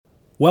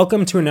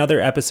Welcome to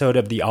another episode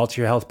of the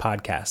Alter Your Health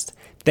podcast.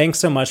 Thanks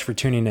so much for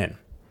tuning in.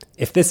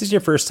 If this is your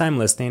first time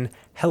listening,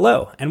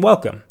 hello and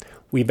welcome.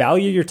 We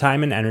value your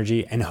time and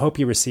energy and hope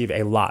you receive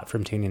a lot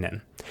from tuning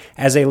in.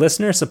 As a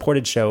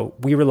listener-supported show,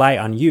 we rely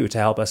on you to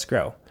help us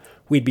grow.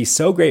 We'd be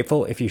so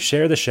grateful if you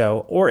share the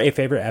show or a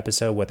favorite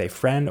episode with a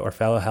friend or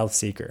fellow health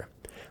seeker.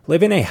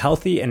 Living a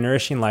healthy and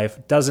nourishing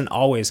life doesn't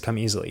always come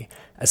easily,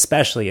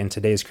 especially in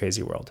today's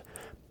crazy world.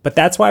 But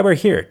that's why we're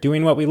here,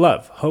 doing what we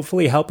love,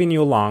 hopefully helping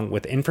you along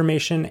with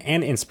information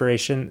and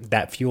inspiration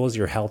that fuels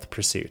your health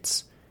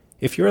pursuits.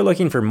 If you're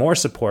looking for more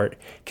support,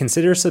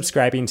 consider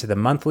subscribing to the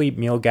monthly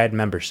Meal Guide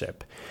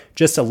membership.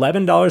 Just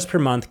 $11 per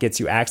month gets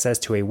you access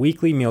to a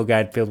weekly meal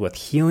guide filled with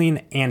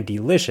healing and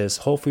delicious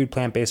whole food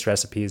plant-based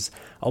recipes,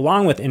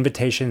 along with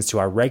invitations to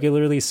our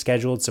regularly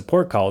scheduled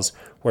support calls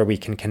where we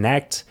can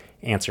connect,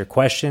 answer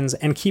questions,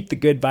 and keep the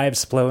good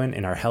vibes flowing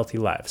in our healthy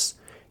lives.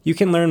 You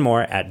can learn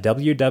more at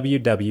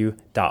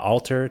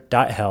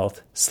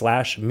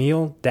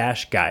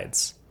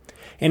www.alter.health/meal-guides.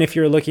 And if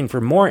you're looking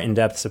for more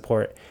in-depth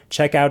support,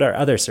 check out our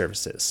other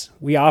services.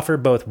 We offer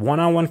both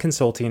one-on-one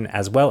consulting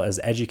as well as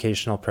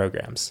educational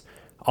programs.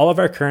 All of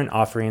our current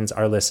offerings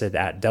are listed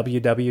at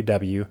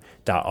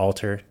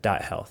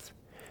www.alter.health.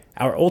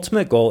 Our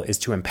ultimate goal is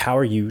to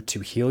empower you to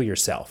heal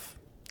yourself.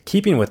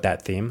 Keeping with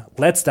that theme,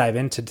 let's dive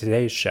into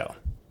today's show.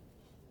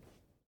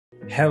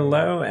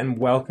 Hello and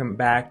welcome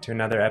back to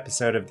another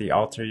episode of the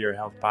Alter Your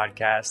Health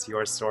podcast,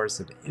 your source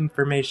of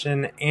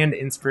information and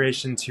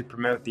inspiration to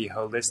promote the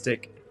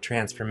holistic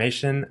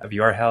transformation of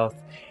your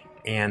health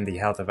and the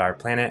health of our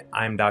planet.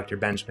 I'm Dr.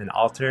 Benjamin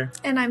Alter.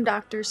 And I'm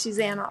Dr.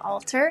 Susanna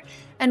Alter.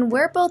 And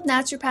we're both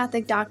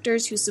naturopathic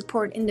doctors who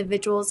support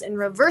individuals in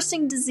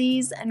reversing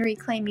disease and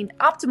reclaiming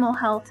optimal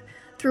health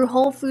through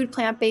whole food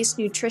plant-based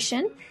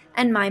nutrition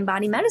and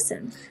mind-body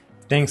medicine.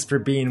 Thanks for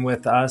being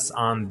with us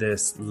on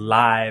this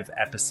live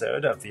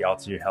episode of the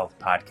Alter Your Health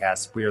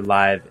podcast. We're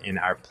live in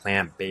our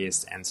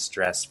plant-based and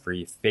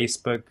stress-free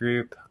Facebook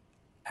group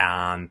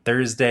on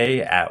Thursday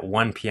at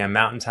 1 p.m.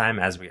 Mountain Time,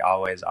 as we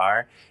always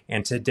are.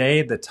 And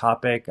today, the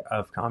topic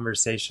of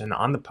conversation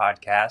on the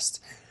podcast,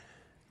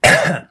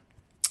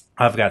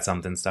 I've got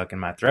something stuck in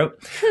my throat.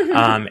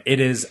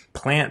 It is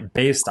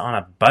plant-based on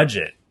a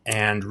budget,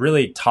 and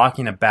really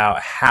talking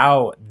about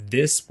how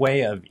this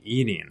way of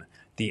eating,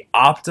 the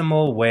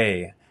optimal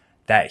way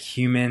that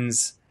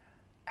humans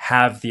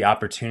have the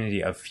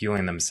opportunity of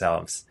fueling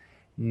themselves,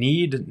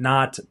 need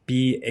not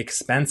be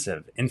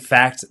expensive. In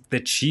fact, the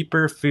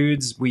cheaper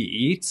foods we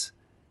eat,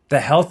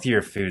 the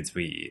healthier foods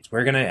we eat.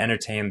 We're going to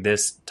entertain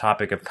this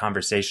topic of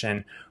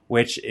conversation,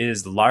 which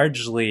is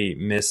largely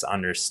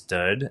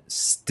misunderstood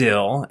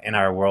still in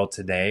our world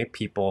today.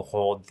 People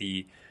hold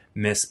the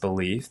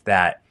misbelief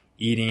that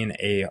eating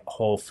a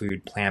whole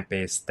food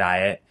plant-based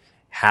diet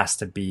has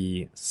to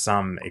be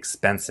some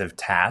expensive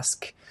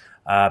task,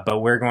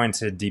 but we're going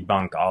to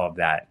debunk all of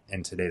that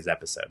in today's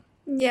episode.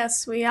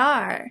 Yes, we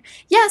are.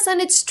 Yes, and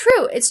it's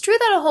true. It's true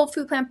that a whole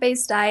food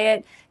plant-based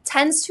diet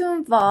tends to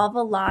involve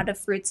a lot of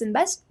fruits and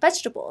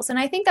vegetables. And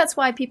I think that's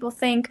why people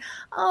think,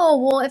 oh,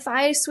 well, if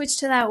I switch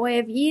to that way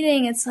of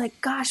eating, it's like,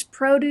 gosh,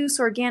 produce,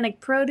 organic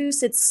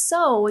produce, it's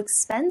so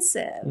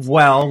expensive.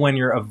 Well, when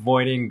you're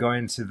avoiding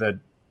going to the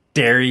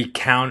meat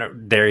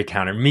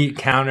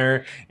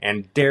counter,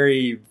 and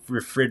dairy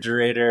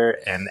refrigerator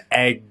and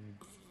egg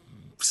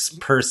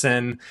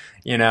person,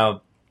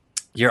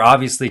 you're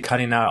obviously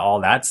cutting out all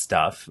that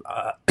stuff.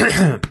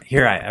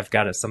 Here, I've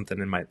got something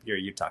in my ear.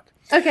 You talk.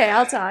 Okay,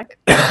 I'll talk.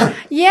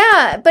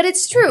 Yeah, but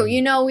it's true.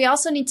 We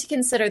also need to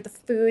consider the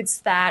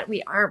foods that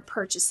we aren't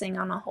purchasing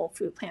on a whole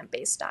food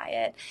plant-based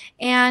diet.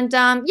 And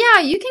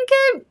you can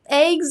get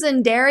eggs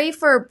and dairy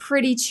for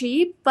pretty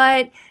cheap,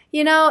 but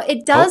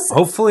it does.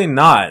 Hopefully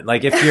not.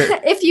 Like if you're,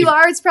 if you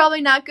are, it's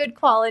probably not good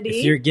quality.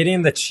 If you're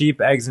getting the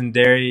cheap eggs and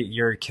dairy,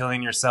 you're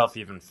killing yourself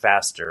even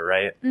faster,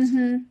 right?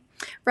 Mm-hmm.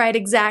 Right,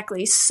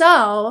 exactly.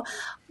 So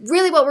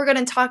really what we're going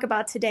to talk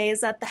about today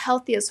is that the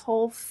healthiest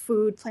whole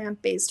food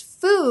plant-based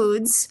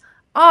foods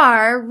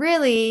are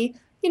really,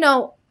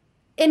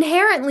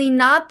 inherently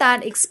not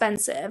that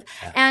expensive.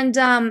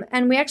 Yeah.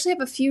 And we actually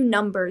have a few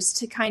numbers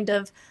to kind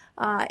of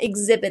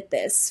exhibit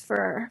this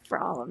for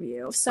all of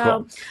you.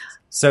 Cool.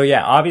 So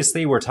yeah,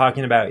 obviously we're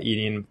talking about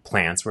eating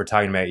plants. We're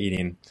talking about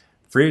eating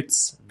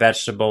fruits,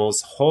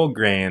 vegetables, whole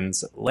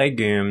grains,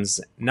 legumes,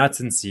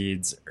 nuts and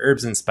seeds,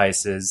 herbs and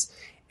spices.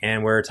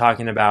 And we're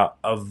talking about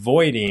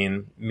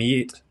avoiding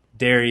meat,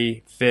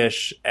 dairy,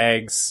 fish,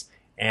 eggs,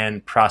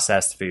 and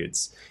processed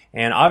foods.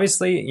 And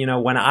obviously,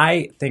 when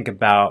I think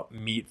about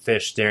meat,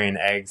 fish, dairy, and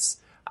eggs,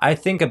 I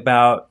think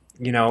about,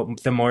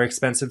 the more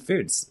expensive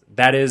foods.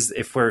 That is,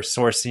 if we're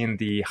sourcing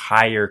the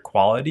higher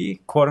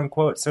quality, quote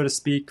unquote, so to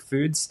speak,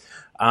 foods.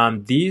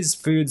 These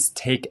foods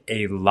take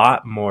a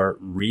lot more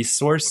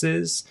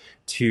resources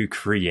to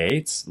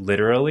create,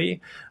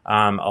 literally.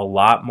 A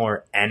lot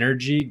more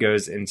energy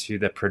goes into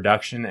the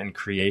production and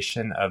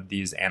creation of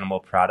these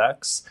animal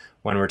products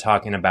when we're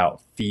talking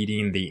about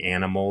feeding the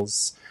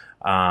animals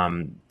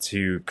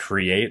to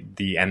create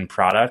the end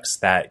products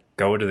that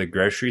go to the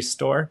grocery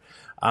store.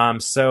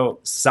 So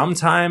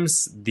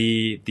sometimes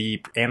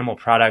the animal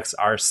products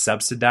are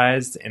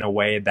subsidized in a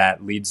way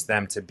that leads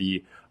them to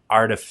be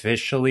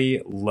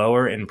artificially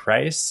lower in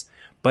price,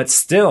 but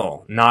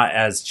still not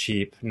as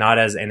cheap, not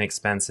as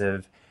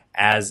inexpensive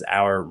as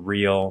our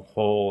real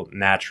whole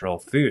natural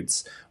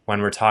foods.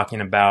 When we're talking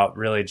about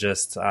really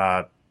just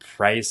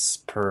price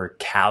per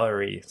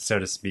calorie, so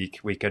to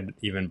speak, we could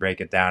even break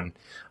it down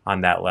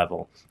on that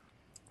level.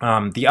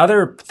 The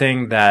other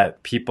thing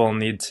that people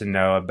need to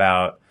know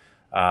about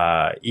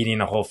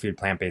eating a whole food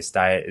plant-based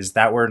diet is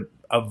that we're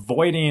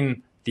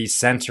avoiding the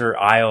center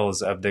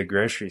aisles of the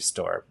grocery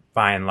store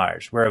by and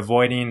large. We're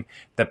avoiding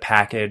the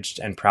packaged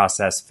and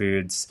processed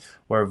foods.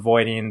 We're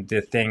avoiding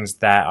the things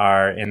that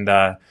are in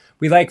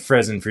we like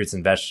frozen fruits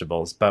and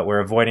vegetables, but we're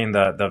avoiding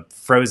the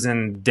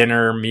frozen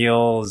dinner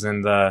meals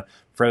and the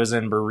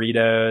frozen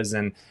burritos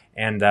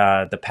and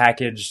the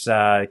packaged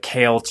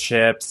kale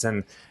chips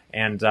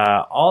and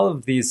all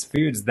of these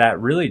foods that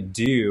really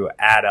do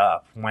add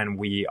up when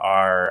we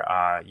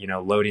are,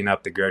 loading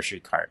up the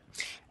grocery cart.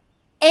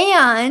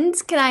 And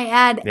can I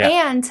add,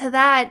 Yeah. and to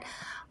that,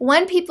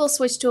 when people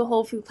switch to a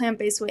whole food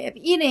plant-based way of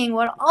eating,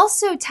 what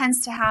also tends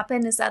to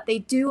happen is that they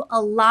do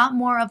a lot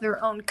more of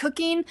their own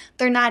cooking.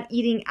 They're not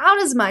eating out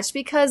as much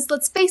because,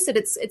 let's face it,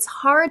 it's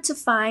hard to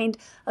find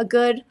a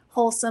good,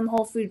 wholesome,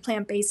 whole food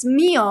plant-based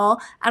meal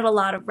at a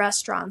lot of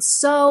restaurants.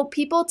 So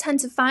people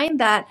tend to find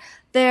that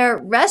their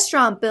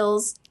restaurant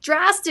bills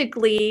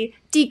drastically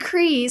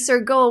decrease or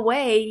go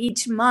away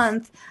each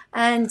month.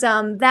 And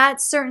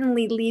that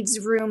certainly leaves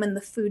room in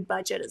the food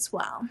budget as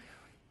well.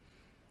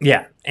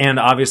 Yeah. And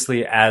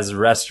obviously, as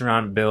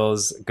restaurant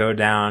bills go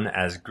down,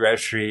 as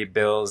grocery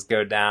bills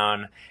go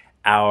down,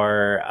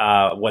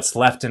 our what's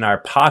left in our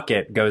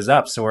pocket goes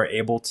up. So we're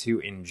able to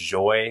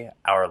enjoy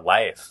our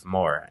life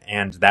more.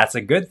 And that's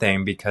a good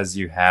thing because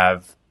you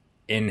have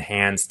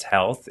enhanced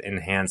health,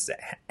 enhanced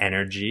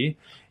energy,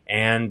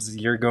 and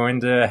you're going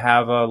to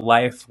have a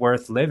life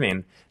worth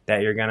living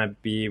that you're going to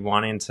be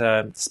wanting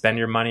to spend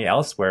your money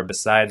elsewhere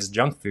besides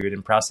junk food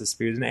and processed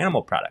food and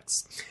animal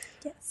products.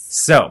 Yes.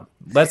 So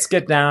let's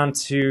get down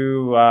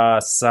to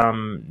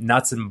some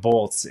nuts and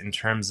bolts in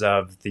terms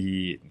of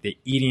the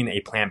eating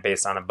a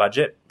plant-based on a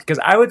budget. Because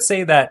I would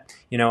say that,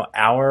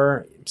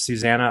 our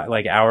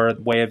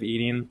way of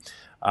eating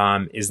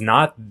is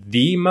not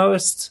the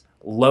most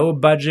low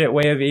budget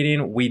way of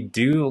eating. We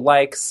do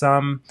like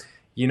some,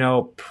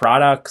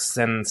 products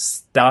and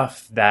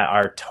stuff that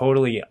are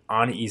totally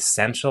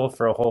unessential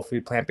for a whole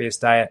food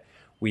plant-based diet.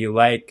 We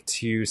like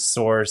to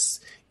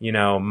source,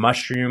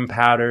 mushroom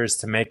powders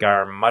to make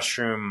our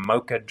mushroom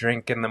mocha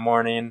drink in the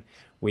morning.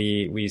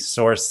 We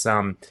source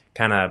some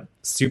kind of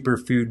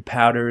superfood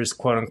powders,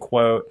 quote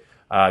unquote,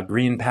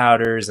 green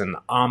powders and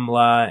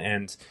amla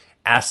and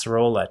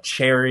acerola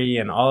cherry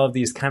and all of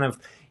these kind of,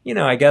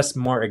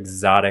 more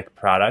exotic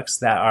products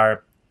that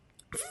are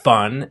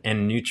fun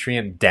and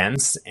nutrient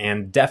dense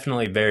and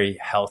definitely very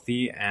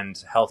healthy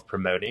and health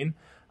promoting.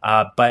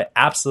 But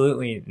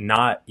absolutely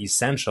not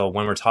essential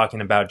when we're talking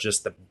about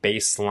just the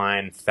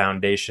baseline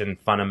foundation,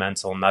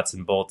 fundamental nuts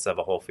and bolts of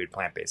a whole food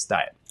plant-based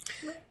diet.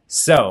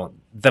 So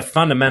the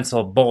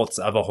fundamental bolts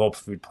of a whole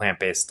food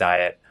plant-based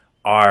diet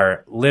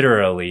are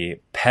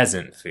literally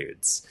peasant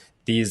foods.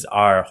 These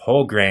are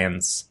whole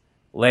grains,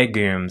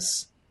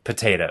 legumes,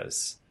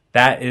 potatoes.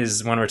 That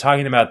is when we're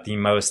talking about the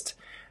most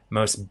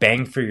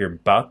bang for your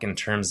buck in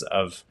terms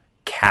of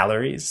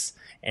calories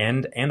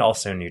and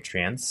also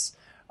nutrients.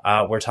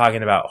 We're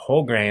talking about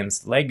whole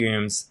grains,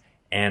 legumes,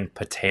 and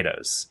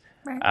potatoes.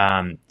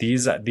 Right.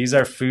 These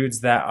are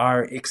foods that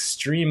are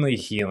extremely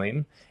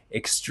healing,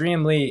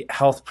 extremely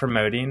health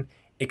promoting,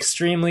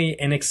 extremely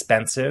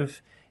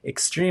inexpensive,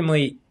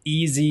 extremely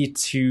easy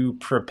to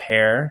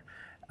prepare,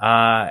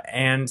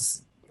 and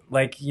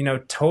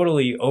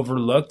totally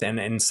overlooked, and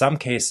in some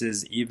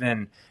cases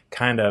even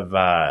kind of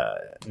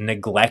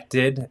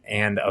neglected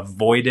and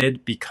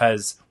avoided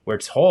because we're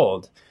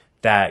told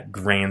that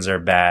grains are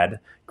bad.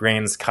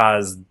 Grains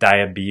cause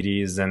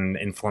diabetes and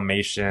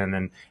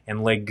inflammation,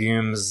 and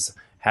legumes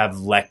have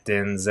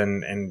lectins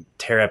and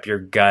tear up your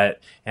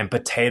gut, and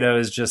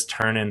potatoes just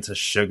turn into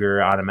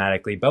sugar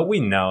automatically. But we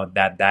know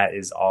that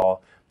is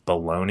all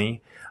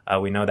baloney.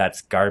 We know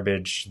that's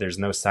garbage. There's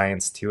no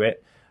science to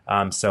it.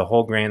 So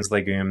whole grains,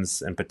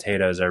 legumes, and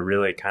potatoes are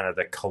really kind of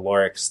the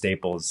caloric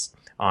staples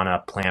on a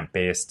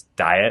plant-based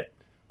diet,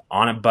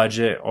 on a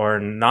budget or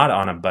not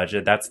on a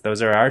budget.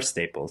 Those are our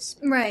staples.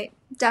 Right,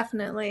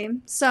 definitely.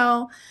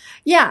 So,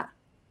 yeah.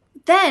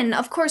 Then,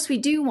 of course, we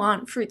do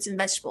want fruits and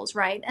vegetables,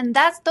 right? And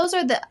those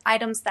are the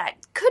items that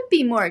could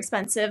be more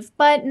expensive,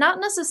 but not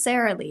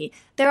necessarily.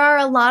 There are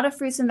a lot of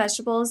fruits and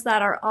vegetables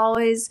that are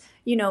always,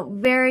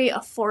 very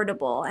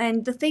affordable.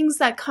 And the things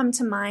that come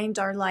to mind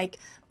are like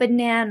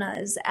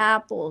bananas,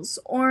 apples,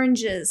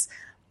 oranges,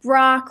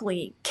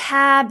 broccoli,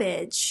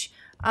 cabbage.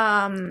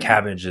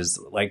 Cabbage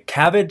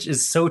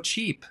is so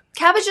cheap.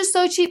 Cabbage is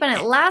so cheap and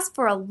it lasts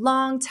for a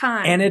long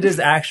time. And it is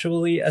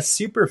actually a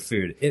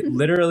superfood. It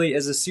literally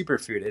is a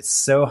superfood. It's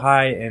so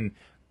high in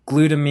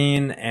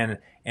glutamine and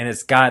and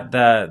it's got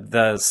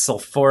the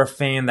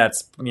sulforaphane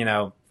that's,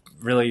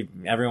 really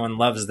everyone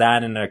loves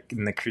that in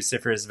the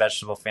cruciferous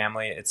vegetable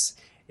family. It's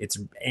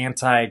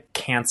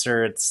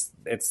anti-cancer. It's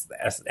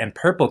and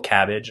purple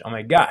cabbage. Oh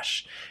my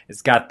gosh,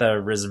 it's got the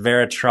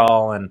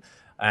resveratrol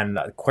and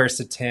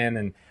quercetin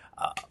and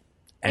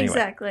anyway.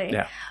 Exactly.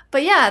 Yeah.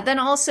 But yeah, then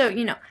also,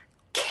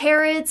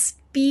 carrots,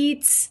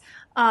 beets,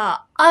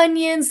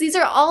 onions, these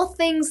are all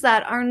things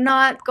that are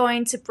not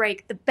going to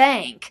break the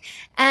bank.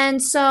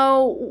 And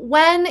so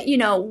when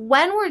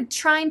we're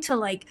trying to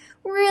like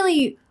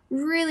really,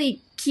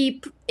 really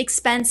keep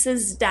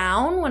expenses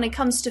down when it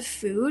comes to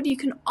food, you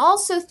can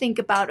also think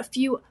about a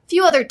few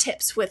other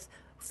tips with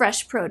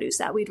fresh produce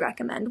that we'd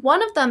recommend.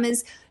 One of them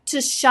is to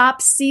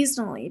shop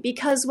seasonally,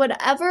 because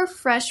whatever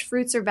fresh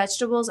fruits or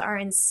vegetables are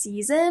in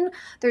season,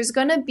 there's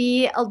going to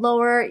be a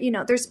lower,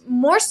 there's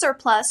more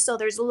surplus, so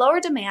there's lower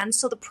demand,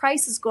 so the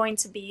price is going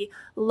to be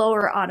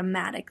lower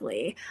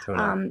automatically.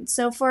 Totally.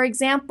 So for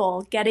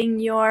example, getting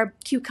your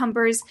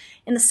cucumbers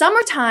in the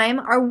summertime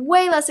are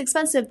way less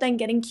expensive than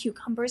getting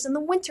cucumbers in the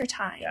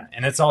wintertime. Yeah,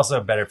 and it's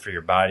also better for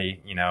your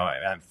body,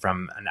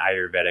 from an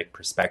Ayurvedic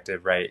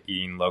perspective, right?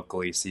 Eating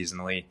locally,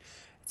 seasonally.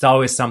 It's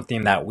always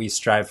something that we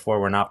strive for.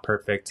 We're not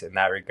perfect in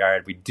that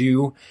regard. We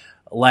do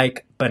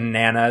like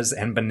bananas,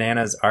 and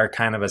bananas are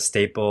kind of a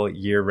staple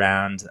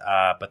year-round.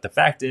 But the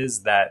fact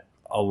is that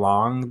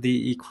along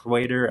the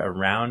equator,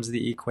 around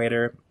the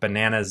equator,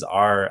 bananas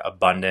are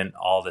abundant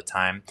all the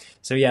time.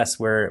 So yes,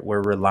 we're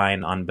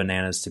relying on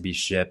bananas to be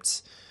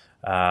shipped,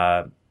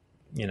 a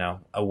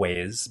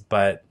ways,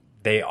 but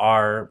they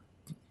are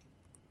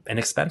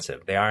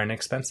inexpensive.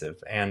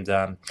 And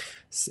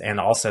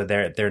also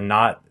they're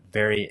not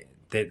very.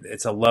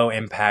 It's a low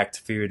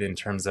impact food in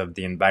terms of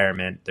the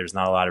environment. There's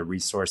not a lot of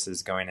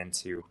resources going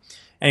into.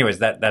 Anyways,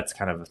 that's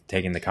kind of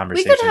taking the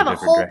conversation. We could have a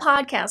whole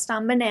podcast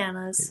on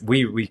bananas.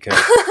 We could.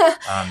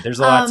 There's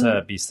a lot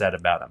to be said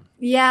about them.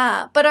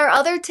 Yeah, but our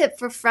other tip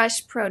for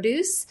fresh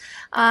produce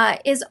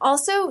is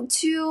also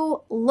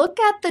to look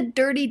at the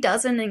Dirty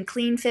Dozen and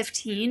Clean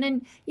 15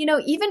 and,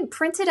 even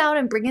print it out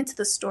and bring it to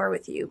the store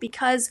with you,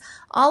 because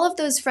all of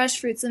those fresh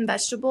fruits and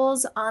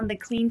vegetables on the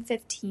Clean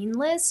 15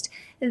 list,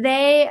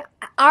 they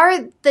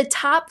are the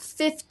top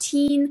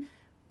 15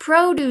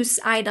 produce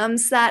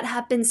items that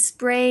have been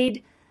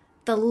sprayed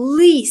the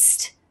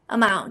least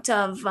amount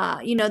of,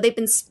 they've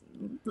been...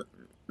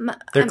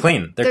 They're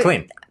clean. They're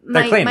clean.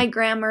 My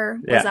grammar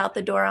was out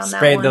the door on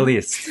Sprayed that one. the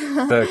least,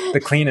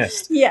 the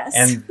cleanest. Yes.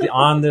 And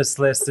on this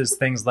list is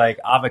things like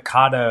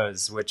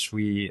avocados, which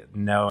we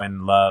know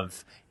and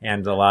love,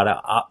 and a lot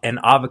of and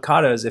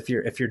avocados.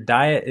 If your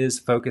diet is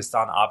focused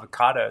on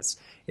avocados,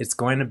 it's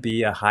going to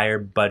be a higher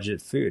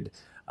budget food.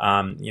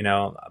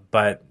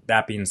 But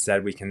that being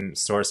said, we can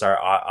source our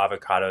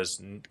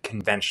avocados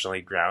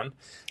conventionally ground,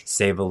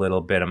 save a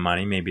little bit of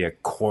money, maybe a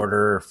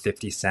quarter or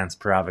 50 cents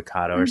per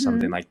avocado or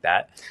something like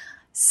that.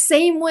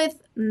 Same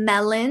with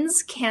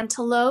melons,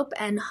 cantaloupe,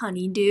 and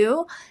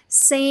honeydew.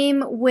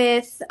 Same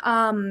with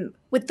the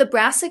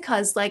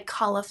brassicas like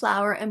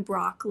cauliflower and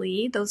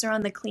broccoli. Those are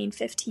on the Clean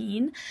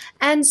 15.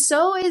 And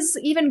so is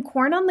even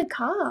corn on the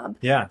cob.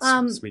 Yeah,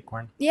 sweet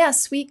corn. Yeah,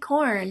 sweet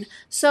corn.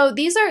 So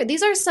these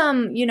are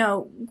some,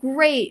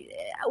 great.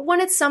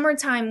 When it's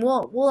summertime,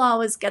 we'll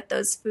always get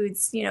those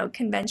foods,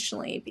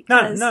 conventionally,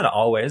 because not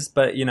always,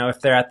 but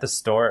if they're at the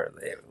store,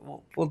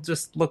 we'll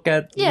just look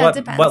at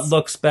what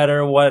looks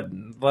better, what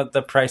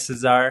the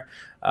prices are.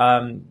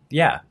 When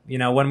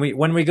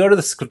we go to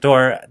the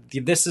store,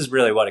 this is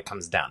really what it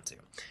comes down to.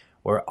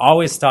 We're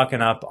always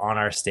stocking up on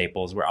our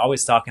staples. We're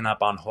always stocking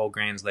up on whole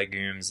grains,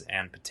 legumes,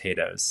 and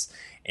potatoes.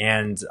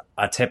 And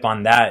a tip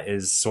on that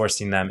is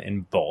sourcing them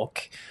in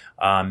bulk.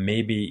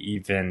 Maybe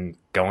even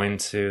going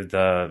to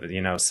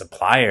the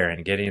supplier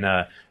and getting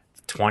a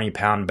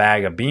 20-pound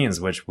bag of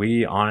beans, which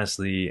we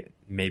honestly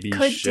maybe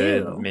we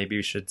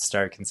should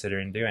start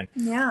considering doing.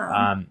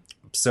 Yeah.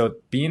 So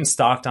being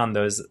stocked on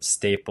those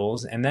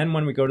staples, and then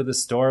when we go to the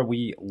store,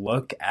 we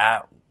look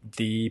at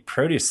the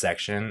produce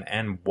section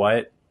and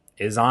what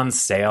is on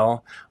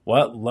sale,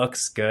 what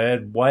looks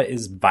good, what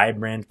is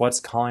vibrant,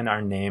 what's calling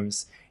our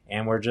names,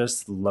 and we're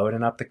just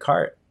loading up the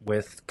cart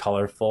with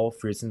colorful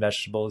fruits and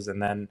vegetables, and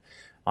then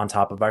on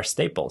top of our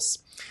staples.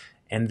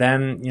 And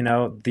then,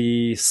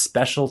 the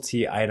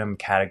specialty item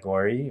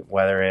category,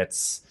 whether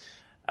it's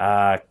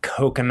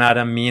coconut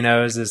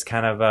aminos is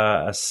kind of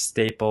a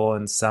staple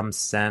in some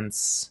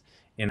sense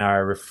in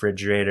our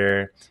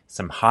refrigerator,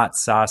 some hot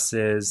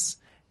sauces,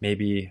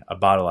 maybe a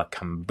bottle of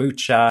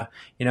kombucha,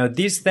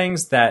 these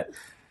things that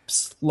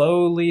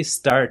slowly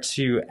start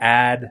to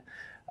add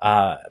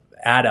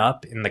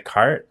up in the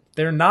cart.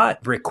 They're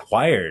not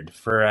required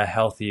for a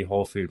healthy,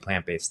 whole food,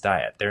 plant-based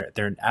diet.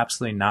 They're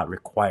absolutely not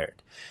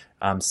required.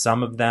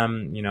 Some of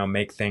them,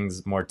 make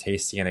things more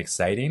tasty and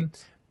exciting,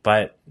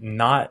 but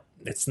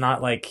it's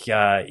not like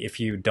if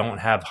you don't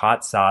have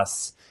hot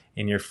sauce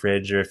in your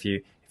fridge, or if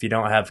you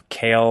don't have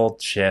kale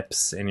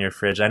chips in your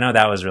fridge. I know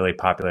that was really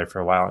popular for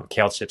a while. And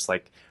kale chips,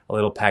 like a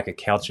little pack of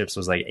kale chips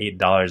was like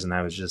 $8, and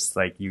I was just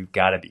like, you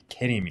gotta be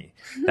kidding me.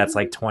 That's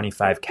like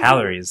 25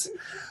 calories.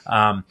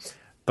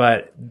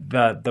 But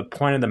the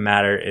point of the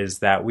matter is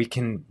that we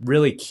can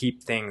really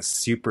keep things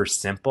super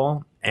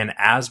simple. And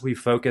as we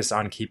focus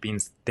on keeping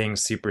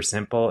things super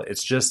simple,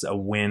 it's just a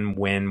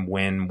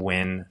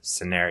win-win-win-win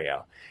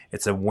scenario.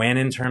 It's a win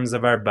in terms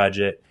of our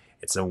budget.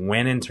 It's a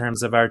win in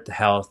terms of our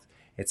health.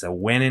 It's a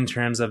win in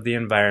terms of the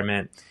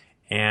environment.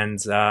 And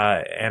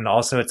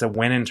also it's a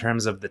win in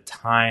terms of the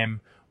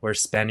time we're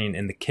spending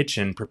in the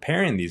kitchen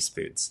preparing these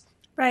foods.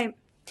 Right.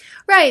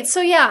 Right.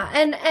 So yeah,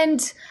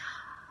 and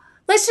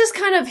let's just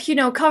kind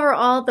of, cover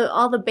all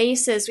the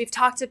bases. We've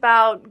talked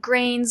about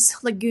grains,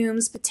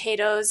 legumes,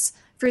 potatoes,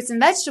 fruits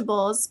and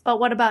vegetables, but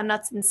what about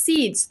nuts and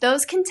seeds?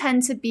 Those can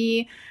tend to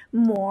be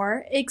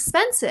more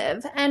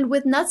expensive. And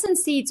with nuts and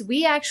seeds,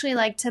 we actually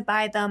like to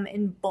buy them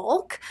in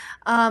bulk.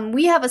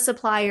 We have a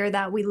supplier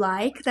that we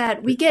like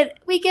that we get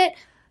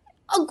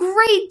a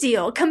great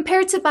deal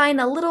compared to buying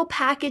a little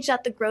package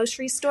at the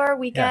grocery store.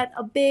 We get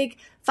a big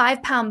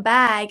 5-pound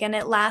bag and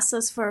it lasts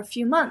us for a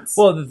few months.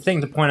 Well, the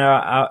thing to point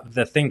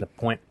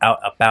out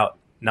about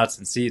nuts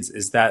and seeds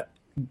is that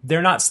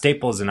they're not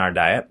staples in our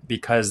diet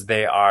because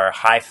they are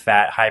high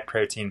fat, high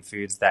protein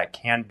foods that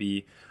can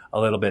be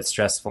a little bit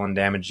stressful and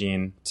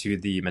damaging to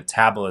the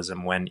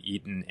metabolism when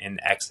eaten in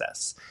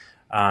excess.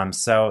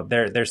 So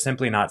they're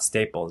simply not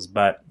staples,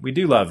 but we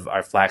do love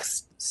our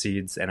flax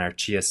seeds and our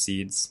chia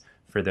seeds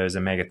for those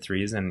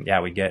omega-3s. And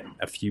yeah, we get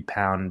a few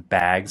pound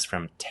bags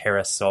from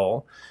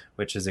TerraSol,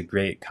 which is a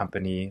great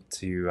company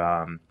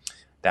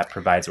that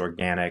provides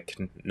organic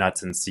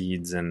nuts and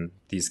seeds and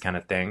these kind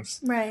of things.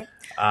 Right.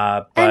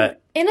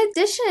 But and in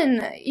addition,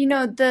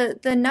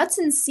 the nuts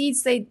and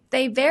seeds,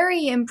 they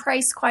vary in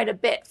price quite a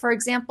bit. For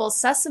example,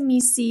 sesame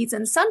seeds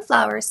and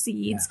sunflower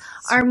seeds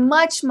are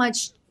much,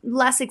 much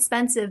less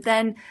expensive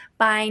than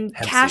buying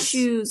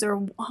cashews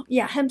or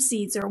hemp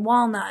seeds or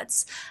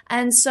walnuts.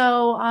 And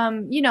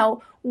so,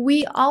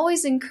 we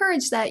always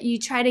encourage that you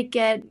try to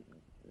get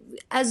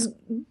as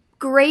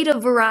great a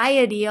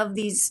variety of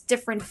these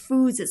different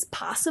foods as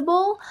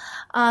possible.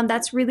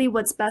 That's really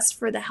what's best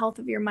for the health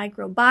of your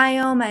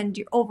microbiome and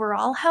your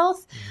overall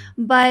health.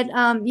 But,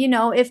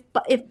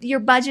 if your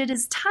budget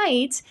is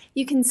tight,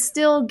 you can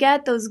still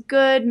get those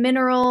good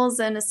minerals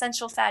and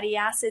essential fatty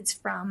acids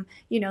from,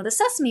 the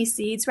sesame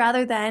seeds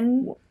rather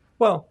than...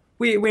 Well,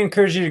 we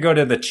encourage you to go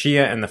to the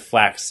chia and the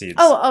flax seeds.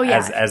 Oh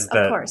yeah, as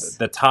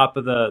the top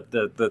of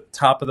the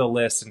top of the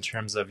list in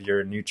terms of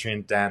your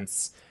nutrient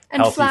dense,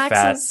 and healthy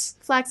fats.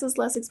 Flax is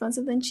less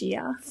expensive than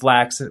chia.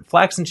 Flax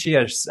and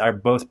chia are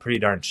both pretty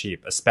darn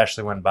cheap,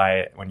 especially when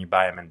you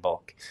buy them in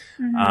bulk.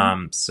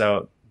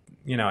 So,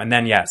 and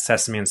then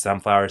sesame and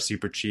sunflower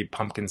super cheap.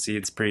 Pumpkin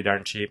seeds pretty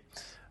darn cheap.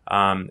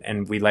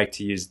 And we like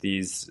to use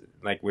these,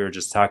 like we were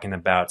just talking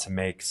about, to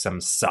make some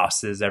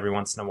sauces every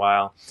once in a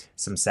while,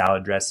 some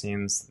salad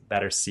dressings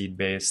that are seed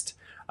based.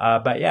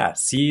 But yeah,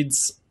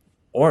 seeds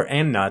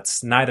and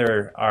nuts,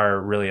 neither are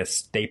really a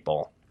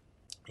staple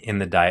in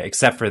the diet,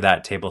 except for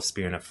that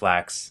tablespoon of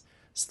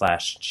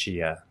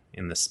flax/chia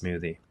in the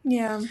smoothie.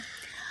 Yeah.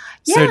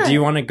 So do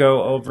you want to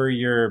go over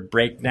your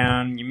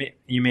breakdown?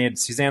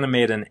 Susanna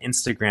made an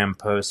Instagram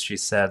post, she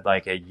said,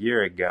 like a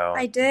year ago.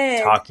 I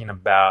did. Talking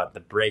about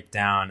the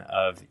breakdown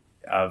of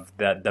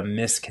the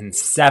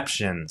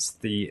misconceptions,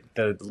 the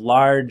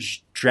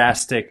large,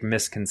 drastic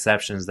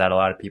misconceptions that a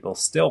lot of people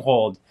still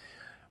hold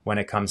when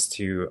it comes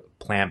to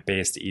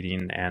plant-based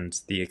eating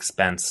and the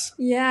expense.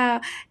 Yeah.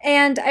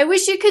 And I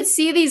wish you could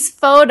see these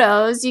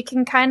photos. You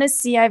can kind of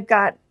see I've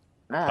got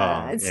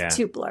it's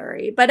too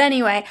blurry. But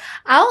anyway,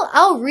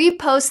 I'll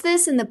repost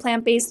this in the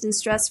Plant-Based and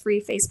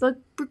Stress-Free Facebook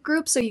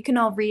group so you can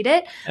all read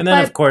it. And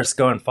then, of course,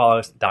 go and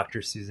follow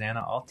Dr.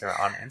 Susanna Alter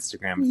on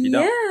Instagram if you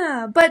don't.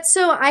 Yeah. But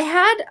so I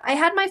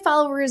had my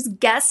followers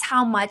guess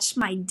how much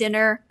my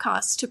dinner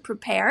cost to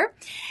prepare.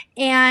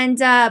 And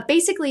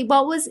basically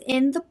what was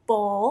in the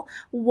bowl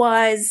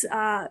was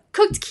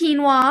cooked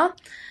quinoa,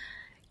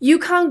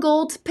 Yukon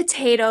Gold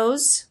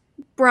potatoes,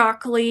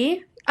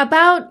 broccoli,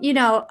 about,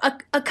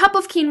 a cup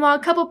of quinoa, a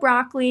cup of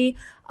broccoli,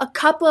 a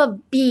cup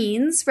of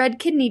beans, red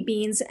kidney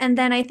beans, and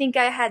then I think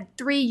I had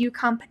 3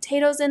 Yukon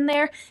potatoes in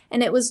there,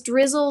 and it was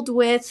drizzled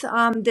with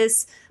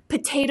this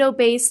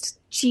potato-based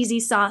cheesy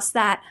sauce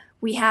that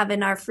we have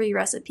in our free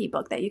recipe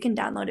book that you can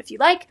download if you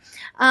like.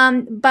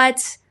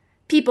 But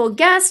people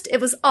guessed, it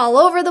was all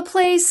over the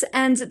place,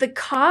 and the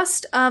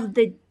cost of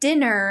the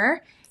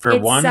dinner for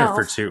one or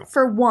for two?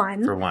 For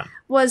one.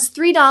 Was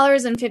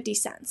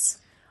 $3.50.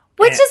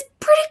 Which is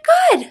pretty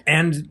good.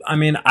 And I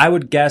mean, I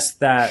would guess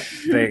that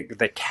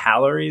the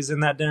calories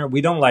in that dinner,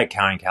 we don't like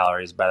counting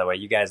calories, by the way.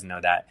 You guys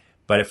know that.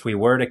 But if we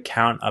were to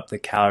count up the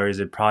calories,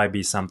 it'd probably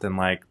be something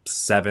like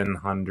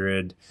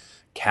 700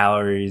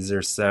 calories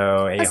or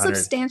so. 800. A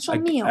substantial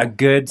meal. A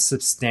good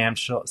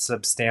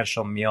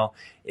substantial meal.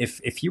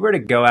 If you were to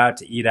go out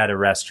to eat at a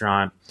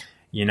restaurant,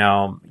 it'd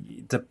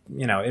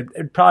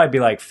probably be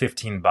like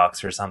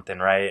 $15 or something,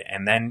 right?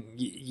 And then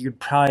you'd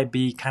probably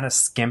be kind of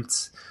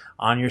skimped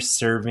on your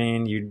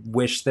serving. You'd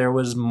wish there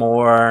was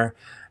more.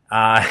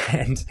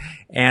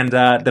 And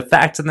the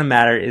fact of the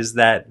matter is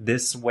that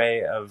this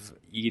way of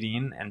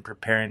eating and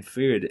preparing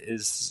food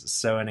is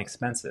so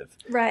inexpensive.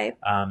 Right.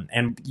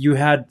 And you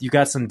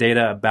got some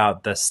data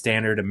about the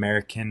standard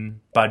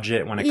American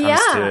budget when it comes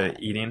to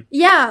eating.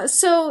 Yeah.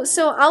 So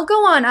I'll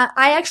go on.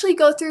 I actually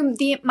go through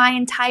my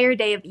entire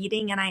day of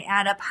eating and I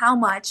add up how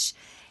much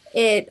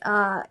it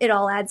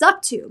all adds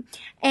up to.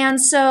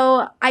 And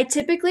so I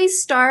typically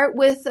start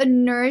with a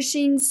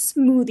nourishing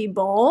smoothie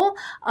bowl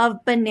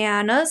of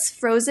bananas,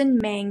 frozen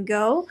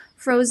mango,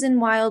 frozen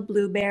wild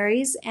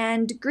blueberries,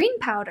 and green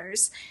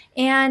powders.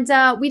 And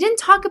we didn't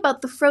talk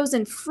about the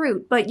frozen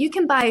fruit, but you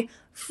can buy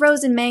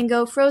frozen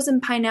mango, frozen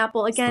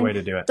pineapple. Again, that's the way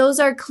to do it. Those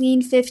are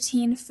clean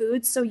 15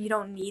 foods, so you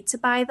don't need to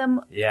buy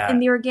them in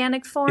the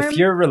organic form. If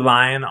you're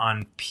relying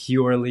on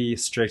purely,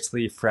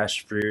 strictly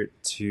fresh fruit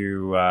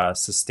to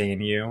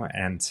sustain you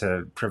and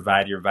to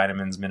provide your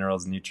vitamins,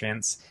 minerals,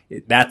 nutrients,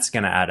 that's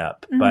going to add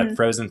up. Mm-hmm. But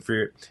frozen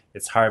fruit,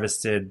 it's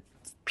harvested,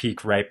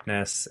 peak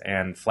ripeness,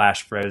 and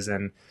flash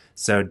frozen.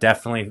 So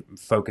definitely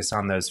focus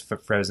on those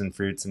frozen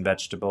fruits and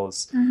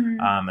vegetables,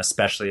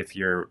 especially if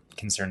you're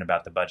concerned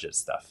about the budget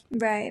stuff.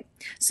 Right.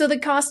 So the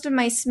cost of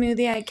my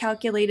smoothie I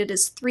calculated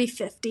is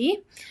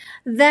 $3.50.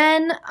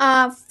 Then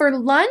for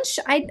lunch,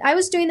 I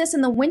was doing this in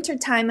the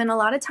wintertime, and a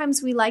lot of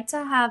times we like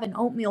to have an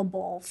oatmeal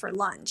bowl for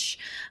lunch.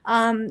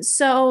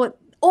 So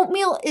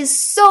oatmeal is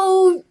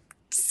so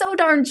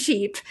darn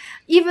cheap,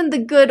 even the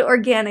good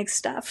organic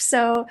stuff.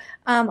 So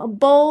a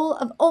bowl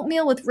of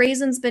oatmeal with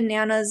raisins,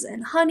 bananas,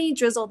 and honey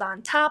drizzled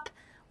on top,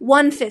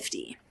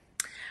 $1.50.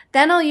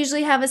 Then I'll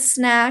usually have a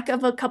snack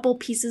of a couple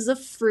pieces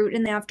of fruit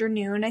in the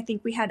afternoon. I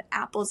think we had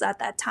apples at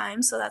that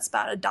time, so that's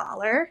about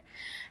 $1.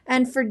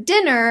 And for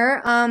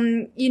dinner,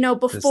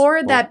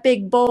 before that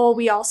big bowl,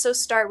 we also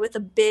start with a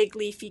big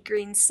leafy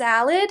green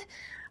salad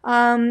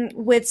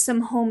with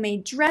some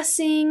homemade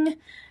dressing.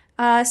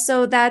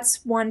 So that's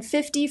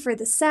 $1.50 for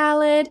the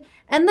salad.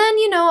 And then,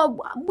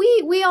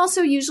 we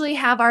also usually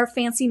have our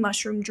fancy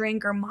mushroom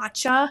drink or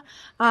matcha,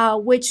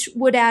 which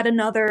would add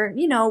another,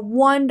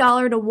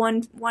 $1 to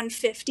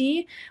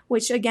 $1.50,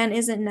 which again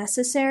isn't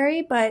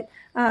necessary, but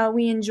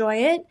we enjoy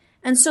it.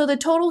 And so the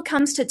total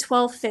comes to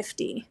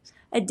 $12.50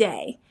 a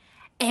day.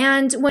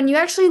 And when you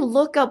actually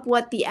look up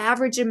what the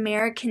average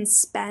American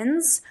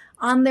spends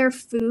on their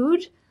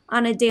food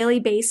on a daily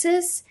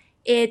basis,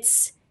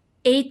 it's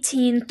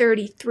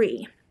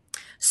 $18.33.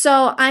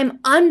 So I'm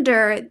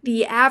under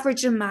the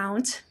average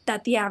amount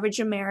that the average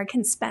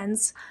American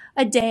spends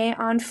a day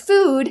on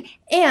food,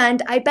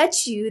 and I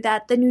bet you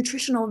that the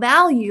nutritional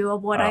value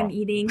of what I'm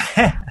eating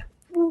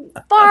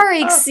far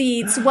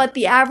exceeds what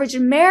the average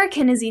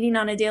American is eating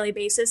on a daily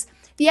basis.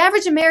 The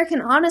average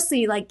American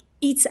honestly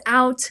eats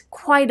out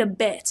quite a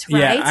bit,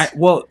 right? Yeah,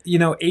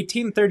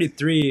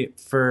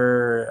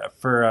 $18.33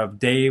 for a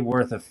day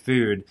worth of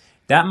food.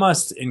 That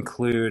must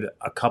include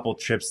a couple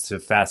trips to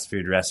fast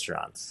food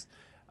restaurants,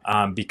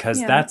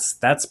 because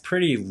that's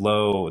pretty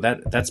low.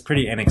 That's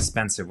pretty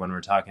inexpensive when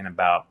we're talking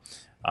about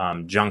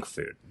junk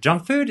food.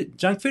 Junk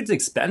food's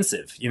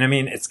expensive. You know what I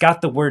mean? It's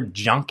got the word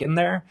junk in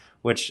there,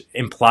 which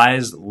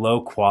implies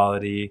low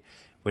quality,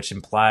 which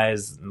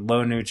implies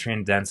low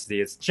nutrient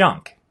density. It's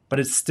junk, but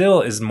it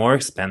still is more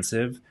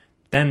expensive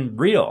than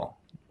real,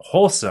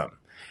 wholesome.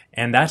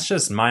 And that's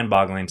just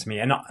mind-boggling to me.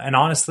 And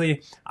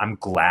honestly, I'm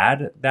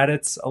glad that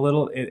it's a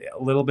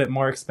little bit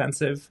more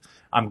expensive.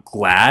 I'm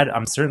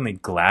certainly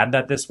glad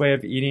that this way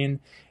of eating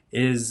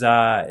is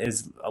a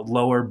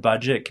lower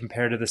budget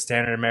compared to the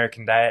standard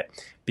American diet.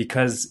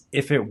 Because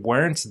if it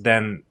weren't,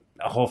 then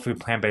a whole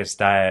food plant-based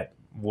diet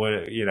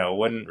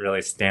wouldn't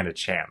really stand a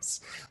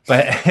chance.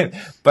 But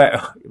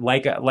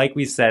like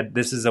we said,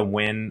 this is a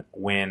win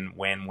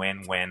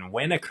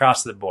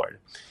across the board.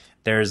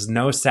 There's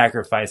no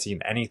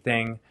sacrificing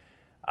anything,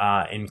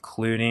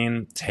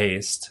 including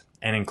taste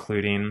and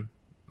including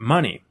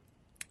money.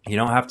 You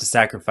don't have to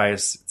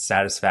sacrifice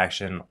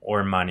satisfaction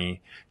or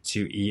money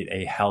to eat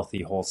a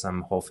healthy,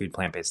 wholesome, whole food,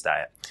 plant-based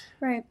diet.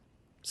 Right.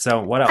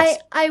 So what else?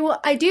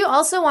 I do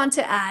also want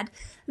to add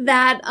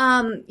that,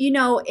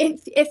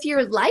 if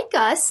you're like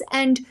us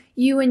and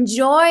you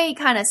enjoy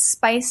kind of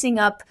spicing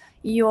up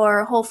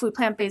your whole food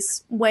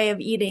plant-based way of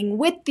eating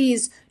with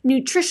these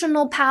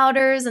nutritional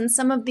powders and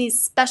some of these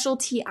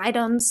specialty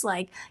items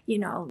like,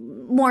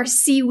 more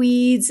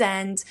seaweeds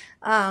and,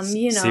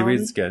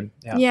 Seaweed's good.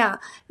 Yeah.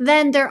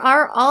 Then there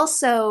are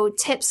also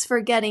tips for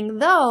getting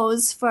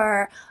those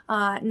for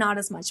not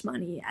as much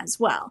money as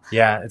well.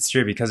 Yeah, it's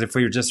true. Because if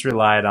we just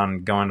relied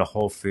on going to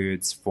Whole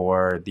Foods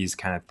for these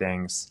kind of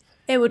things,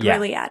 it would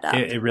really add up.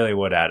 It really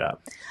would add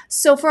up.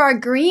 So for our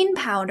green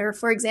powder,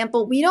 for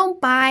example, we don't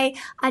buy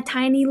a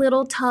tiny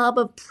little tub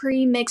of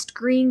pre-mixed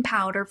green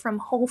powder from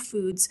Whole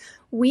Foods.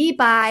 We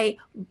buy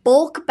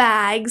bulk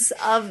bags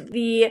of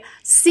the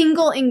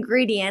single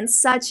ingredients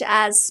such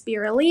as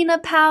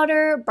spirulina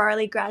powder,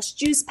 barley grass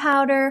juice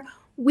powder,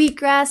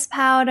 wheatgrass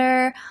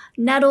powder,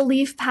 nettle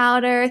leaf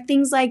powder,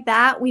 things like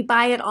that. We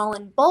buy it all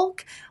in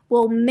bulk.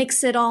 We'll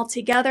mix it all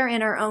together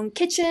in our own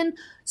kitchen,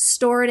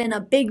 store it in a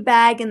big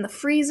bag in the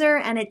freezer,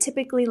 and it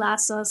typically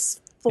lasts us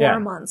 4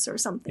 months or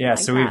something Yeah, like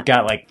so that. we've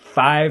got like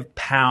 5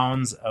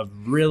 pounds of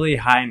really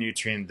high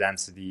nutrient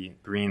density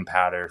green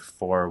powder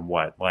for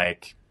what,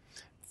 like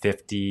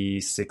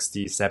 50,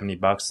 60,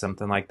 $70,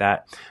 something like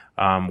that.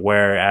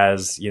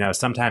 Whereas,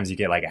 sometimes you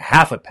get like a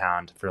half a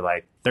pound for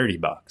like $30.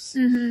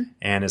 Mm-hmm.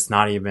 And it's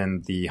not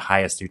even the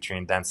highest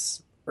nutrient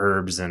dense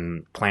herbs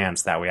and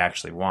plants that we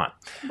actually want.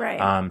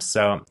 Right.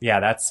 So yeah,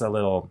 that's a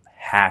little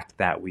hack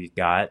that we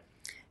got.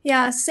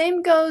 Yeah,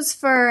 same goes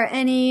for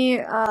any,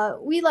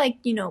 we like,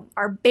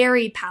 our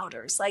berry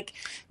powders. Like,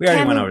 We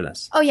already went over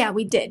this. Oh, yeah,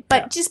 we did.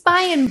 But just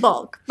buy in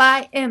bulk.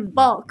 Buy in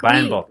bulk. Buy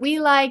in bulk. We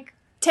like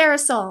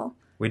Terrasol.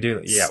 We do,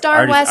 yeah.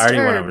 Star West already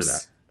herbs. Went over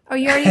that. Oh,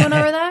 you already went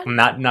over that?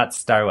 Not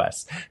Star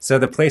West. So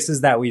the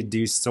places that we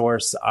do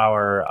source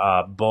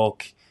our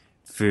bulk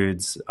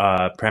foods,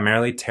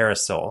 primarily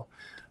Terrasol.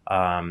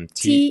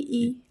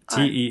 TERRASOUL,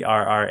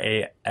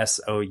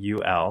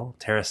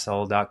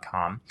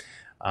 Terrasol.com.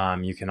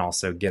 You can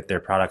also get their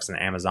products on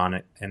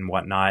Amazon and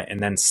whatnot. And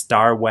then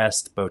Star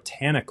West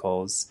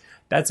Botanicals,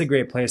 that's a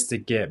great place to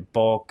get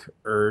bulk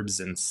herbs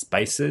and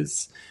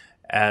spices,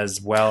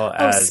 as well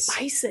as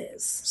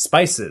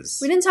spices.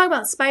 We didn't talk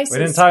about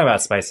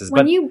spices.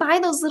 When you buy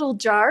those little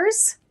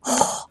jars,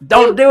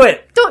 don't do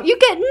it. You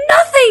get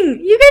nothing.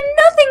 You get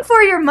nothing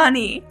for your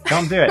money.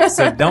 Don't do it.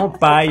 So don't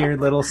buy your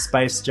little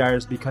spice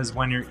jars, because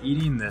when you're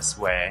eating this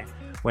way,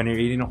 when you're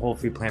eating a whole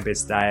food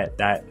plant-based diet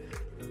that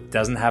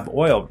doesn't have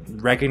oil,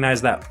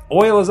 recognize that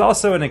oil is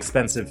also an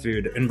expensive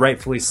food, and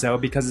rightfully so,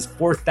 because it's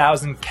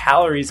 4,000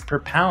 calories per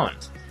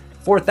pound.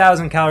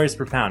 4,000 calories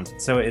per pound.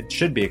 So it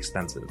should be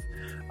expensive.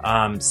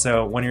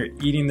 So when you're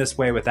eating this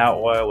way without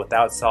oil,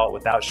 without salt,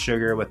 without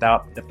sugar,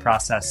 without the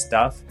processed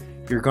stuff,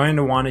 you're going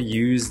to want to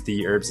use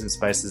the herbs and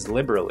spices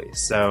liberally.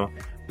 So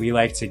we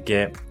like to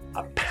get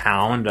a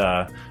pound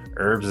of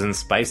herbs and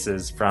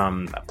spices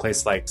from a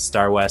place like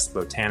Star West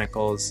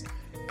Botanicals.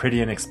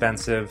 Pretty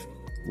inexpensive.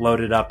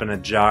 Load it up in a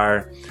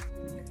jar,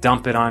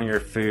 dump it on your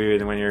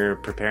food when you're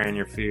preparing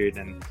your food,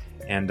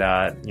 and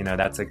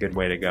that's a good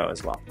way to go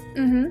as well.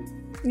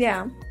 Mm-hmm.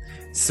 Yeah.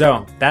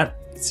 So that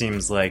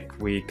seems like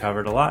we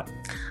covered a lot.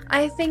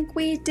 I think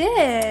we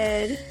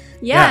did.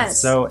 Yes. Yeah,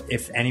 so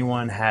if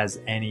anyone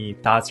has any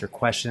thoughts or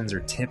questions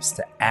or tips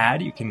to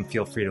add, you can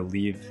feel free to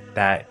leave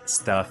that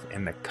stuff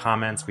in the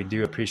comments. We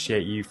do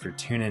appreciate you for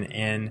tuning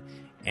in.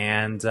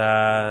 And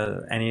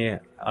any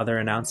other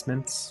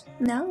announcements?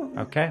 No.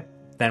 Okay.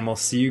 Then we'll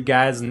see you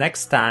guys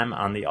next time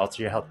on the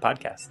Alter Your Health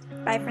podcast.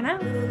 Bye for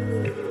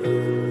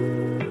now.